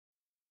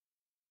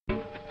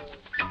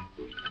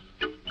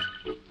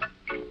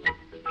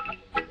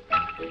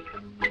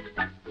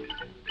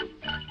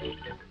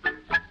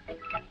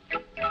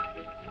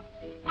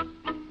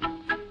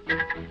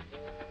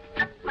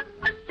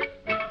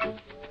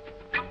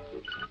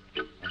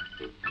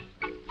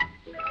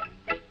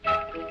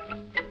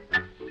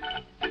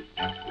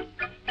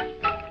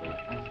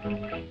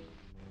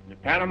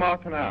Panama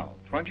Canal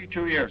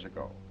 22 years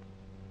ago.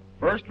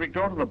 First, we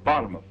go to the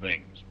bottom of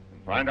things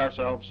and find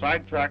ourselves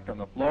sidetracked on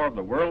the floor of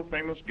the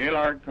world-famous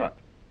Gaillard Cut,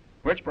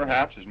 which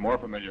perhaps is more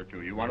familiar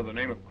to you under the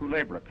name of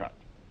Culebra Cut.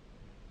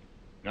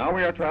 Now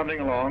we are traveling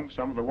along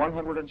some of the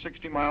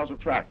 160 miles of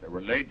track that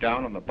were laid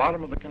down on the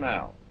bottom of the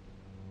canal,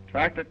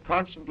 track that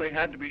constantly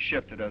had to be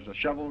shifted as the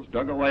shovels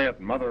dug away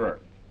at Mother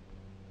Earth.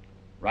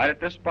 Right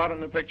at this spot in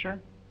the picture,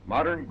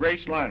 modern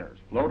Grace liners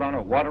float on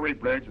a watery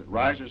bridge that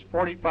rises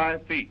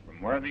 45 feet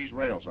from where these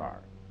rails are.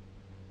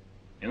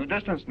 In the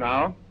distance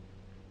now,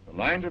 the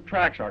lines of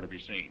tracks are to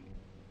be seen,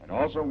 and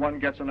also one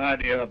gets an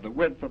idea of the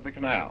width of the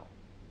canal.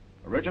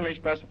 Originally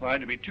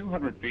specified to be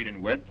 200 feet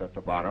in width at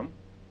the bottom,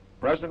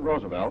 President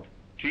Roosevelt,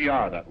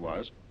 TR that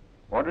was,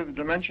 ordered the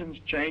dimensions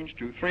changed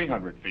to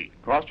 300 feet,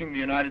 costing the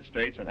United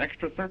States an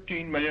extra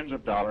 $13 million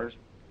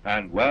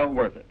and well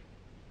worth it.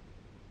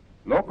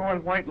 Local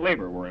and white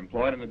labor were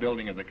employed in the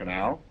building of the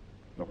canal,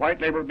 the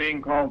white labor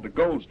being called the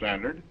gold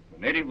standard, the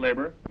native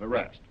labor the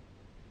rest.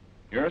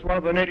 Here's one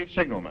of the native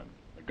signalmen.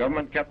 The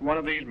government kept one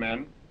of these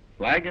men,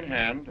 flag in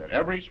hand, at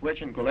every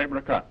switch in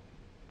Culebra Cut.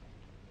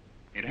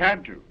 It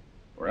had to,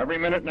 for every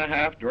minute and a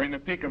half during the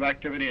peak of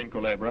activity in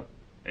Culebra,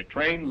 a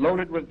train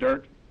loaded with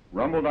dirt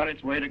rumbled on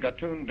its way to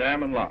Gatun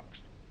Dam and locks.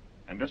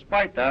 And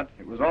despite that,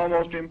 it was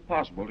almost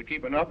impossible to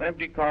keep enough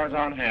empty cars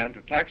on hand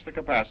to tax the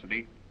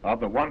capacity of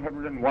the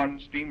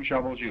 101 steam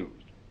shovels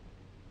used.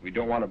 We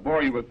don't want to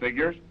bore you with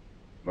figures,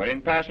 but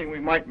in passing we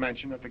might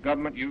mention that the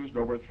government used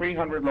over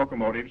 300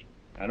 locomotives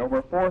and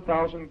over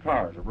 4,000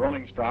 cars of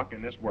rolling stock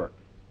in this work.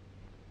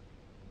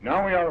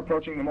 Now we are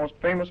approaching the most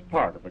famous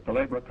part of the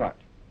Culebra Cut.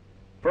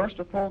 First,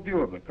 a full view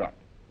of the cut,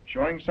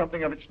 showing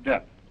something of its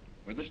depth,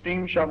 with the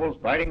steam shovels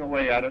biting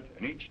away at it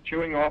and each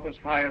chewing off as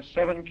high as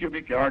 7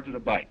 cubic yards at a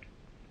bite.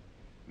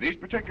 These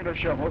particular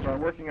shovels are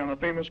working on the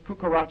famous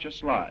cucaracha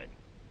slide.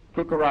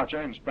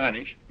 Cucaracha in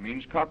Spanish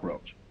means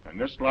cockroach, and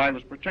this slide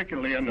was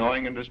particularly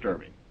annoying and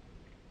disturbing.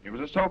 It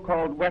was a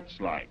so-called wet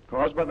slide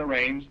caused by the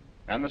rains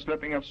and the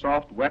slipping of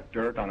soft, wet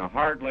dirt on a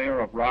hard layer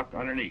of rock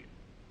underneath.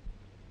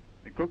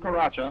 The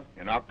cucaracha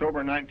in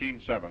October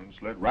 1907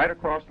 slid right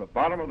across the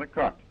bottom of the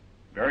cut,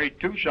 buried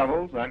 2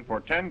 shovels, and for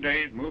 10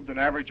 days moved an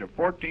average of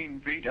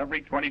 14 feet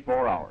every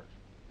 24 hours.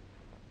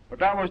 But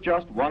that was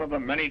just one of the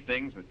many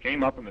things that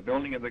came up in the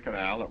building of the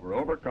canal that were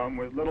overcome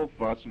with little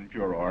fuss and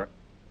furor,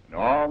 and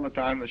all the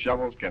time the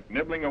shovels kept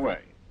nibbling away.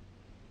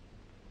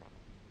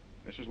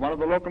 This is one of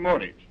the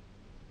locomotives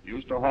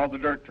used to haul the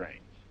dirt trains.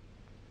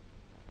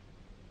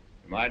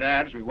 We might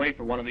add, as we wait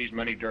for one of these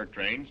many dirt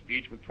trains,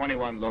 each with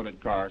 21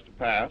 loaded cars to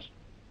pass,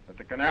 that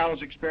the canal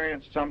has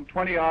experienced some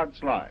 20-odd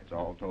slides,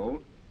 all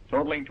told,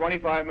 totaling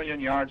 25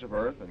 million yards of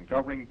earth and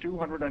covering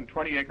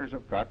 220 acres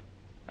of cut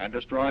and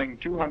destroying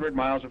 200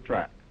 miles of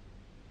track.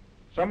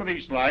 Some of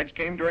these slides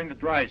came during the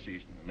dry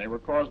season, and they were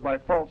caused by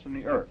faults in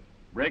the earth,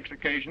 breaks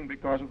occasioned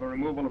because of the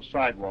removal of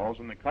sidewalls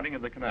and the cutting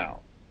of the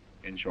canal.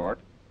 In short,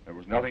 there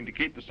was nothing to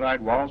keep the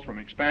sidewalls from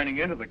expanding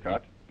into the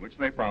cut, which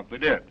they promptly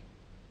did.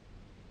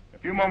 A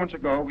few moments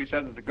ago, we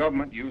said that the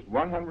government used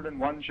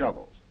 101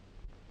 shovels.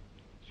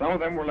 Some of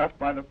them were left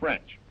by the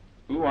French,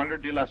 who, under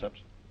de Lesseps,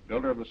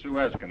 builder of the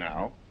Suez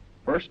Canal,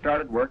 first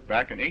started work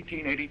back in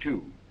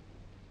 1882.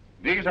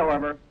 These,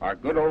 however, are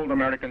good old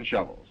American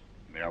shovels.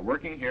 They are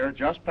working here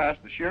just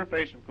past the sheer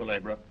face of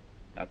Culebra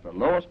at the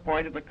lowest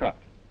point of the cut,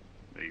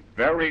 the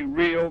very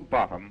real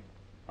bottom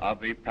of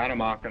the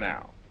Panama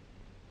Canal.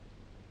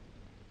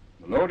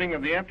 The loading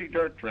of the empty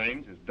dirt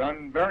trains is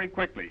done very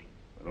quickly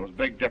with those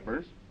big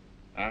dippers,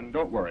 and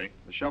don't worry,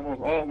 the shovels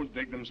always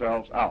dig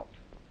themselves out.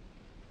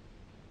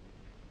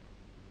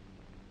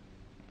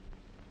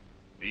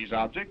 These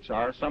objects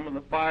are some of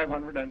the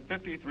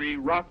 553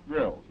 rock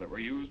drills that were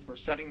used for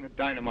setting the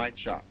dynamite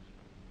shots.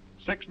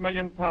 6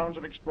 million pounds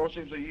of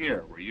explosives a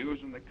year were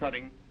used in the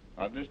cutting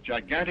of this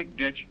gigantic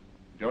ditch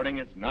during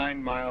its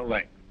 9-mile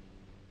length.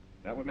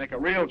 That would make a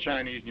real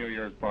Chinese New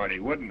Year's party,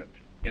 wouldn't it?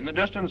 In the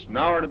distance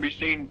now are to be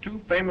seen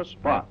 2 famous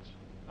spots.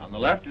 On the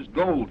left is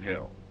Gold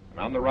Hill, and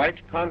on the right,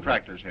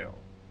 Contractor's Hill.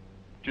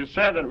 It is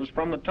said that it was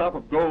from the top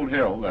of Gold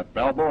Hill that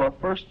Balboa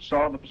first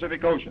saw the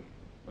Pacific Ocean.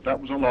 But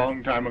that was a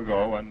long time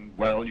ago, and,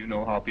 well, you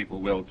know how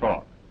people will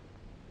talk.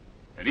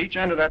 At each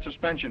end of that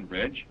suspension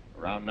bridge,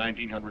 around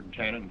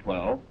 1910 and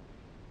 12,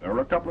 there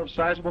were a couple of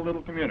sizable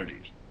little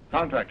communities,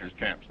 contractors'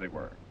 camps they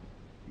were.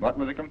 But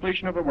with the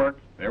completion of the work,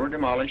 they were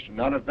demolished, and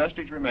not a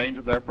vestige remains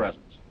of their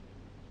presence.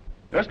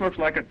 This looks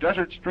like a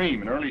desert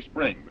stream in early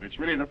spring, but it's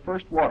really the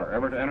first water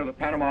ever to enter the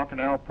Panama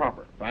Canal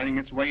proper, finding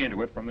its way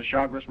into it from the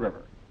Chagres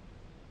River.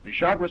 The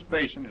Chagres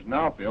Basin is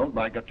now filled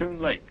by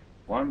Gatun Lake,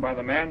 formed by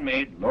the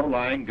man-made,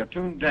 low-lying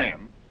Gatun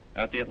Dam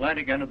at the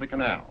Atlantic end of the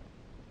canal.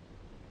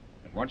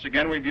 And once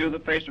again we view the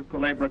face of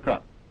Culebra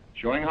Cut,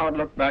 showing how it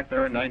looked back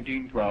there in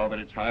 1912 at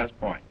its highest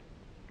point.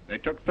 They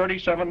took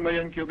 37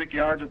 million cubic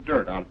yards of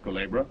dirt out of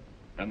Culebra,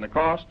 and the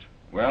cost,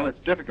 well,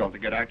 it's difficult to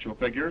get actual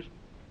figures,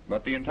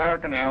 but the entire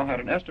canal had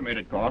an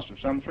estimated cost of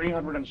some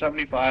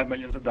 $375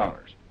 million.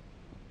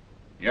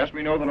 Yes,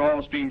 we know that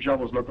all steam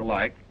shovels look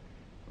alike,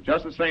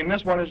 Just the same,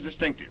 this one is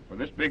distinctive, for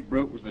this big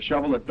brute was the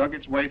shovel that dug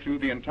its way through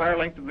the entire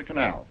length of the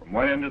canal, from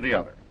one end to the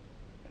other.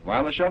 And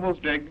while the shovels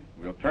dig,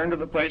 we'll turn to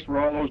the place where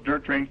all those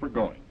dirt trains were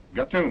going,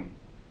 Gatun.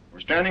 We're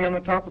standing on the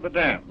top of the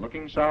dam,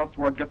 looking south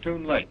toward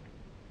Gatun Lake.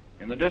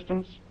 In the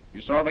distance,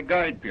 you saw the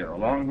guide pier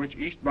along which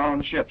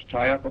eastbound ships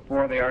tie up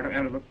before they are to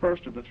enter the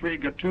first of the 3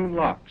 Gatun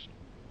locks,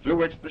 through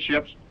which the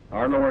ships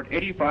are lowered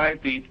 85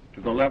 feet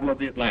to the level of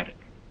the Atlantic.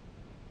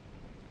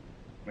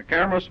 The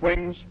camera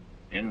swings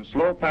in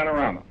slow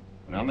panorama,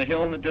 and on the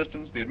hill in the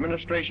distance, the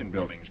administration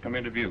buildings come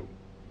into view.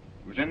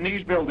 It was in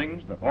these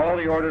buildings that all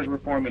the orders were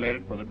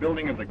formulated for the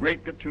building of the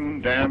great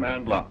Gatun Dam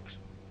and locks.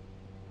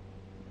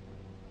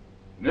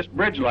 This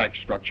bridge-like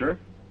structure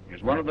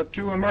is one of the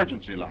 2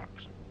 emergency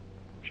locks.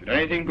 Should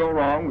anything go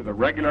wrong with the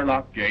regular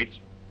lock gates,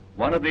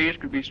 one of these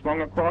could be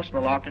swung across the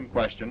lock in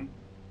question,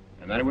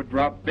 and then it would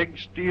drop big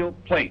steel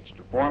plates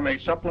to form a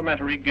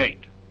supplementary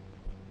gate.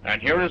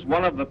 And here is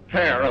one of the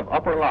pair of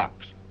upper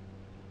locks.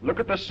 Look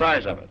at the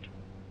size of it.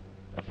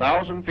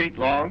 1,000 feet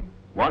long,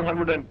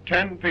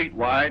 110 feet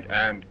wide,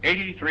 and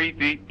 83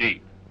 feet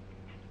deep.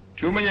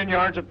 2 million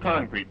yards of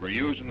concrete were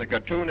used in the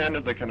Gatun end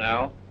of the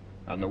canal,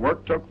 and the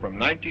work took from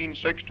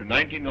 1906 to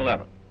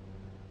 1911.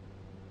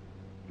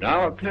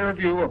 Now a clear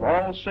view of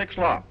all 6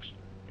 locks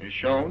is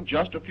shown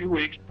just a few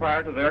weeks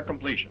prior to their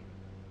completion.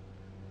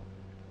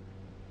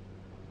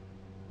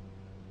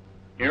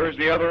 Here is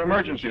the other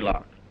emergency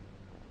lock.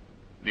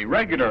 The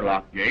regular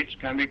lock gates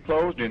can be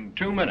closed in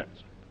 2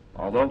 minutes,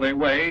 although they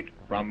weighed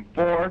from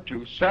 4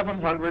 to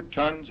 700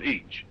 tons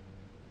each.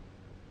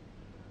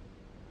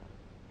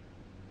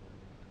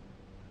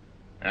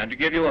 And to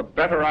give you a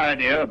better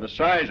idea of the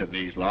size of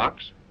these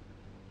locks,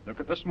 look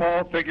at the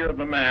small figure of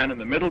the man in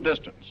the middle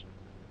distance.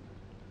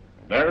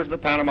 There's the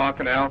Panama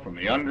Canal from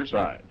the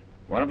underside,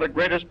 one of the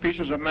greatest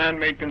pieces of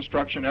man-made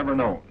construction ever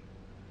known.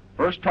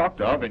 First talked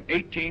of in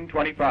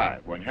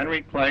 1825, when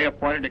Henry Clay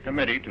appointed a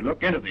committee to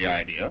look into the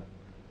idea,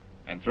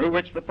 and through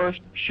which the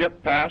first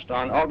ship passed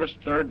on August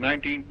 3rd,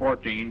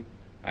 1914,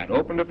 and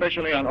opened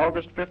officially on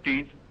August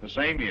 15th the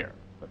same year.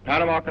 The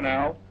Panama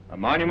Canal, a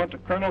monument to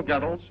Colonel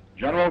Goethals,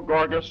 General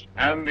Gorgas,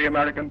 and the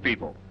American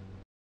people.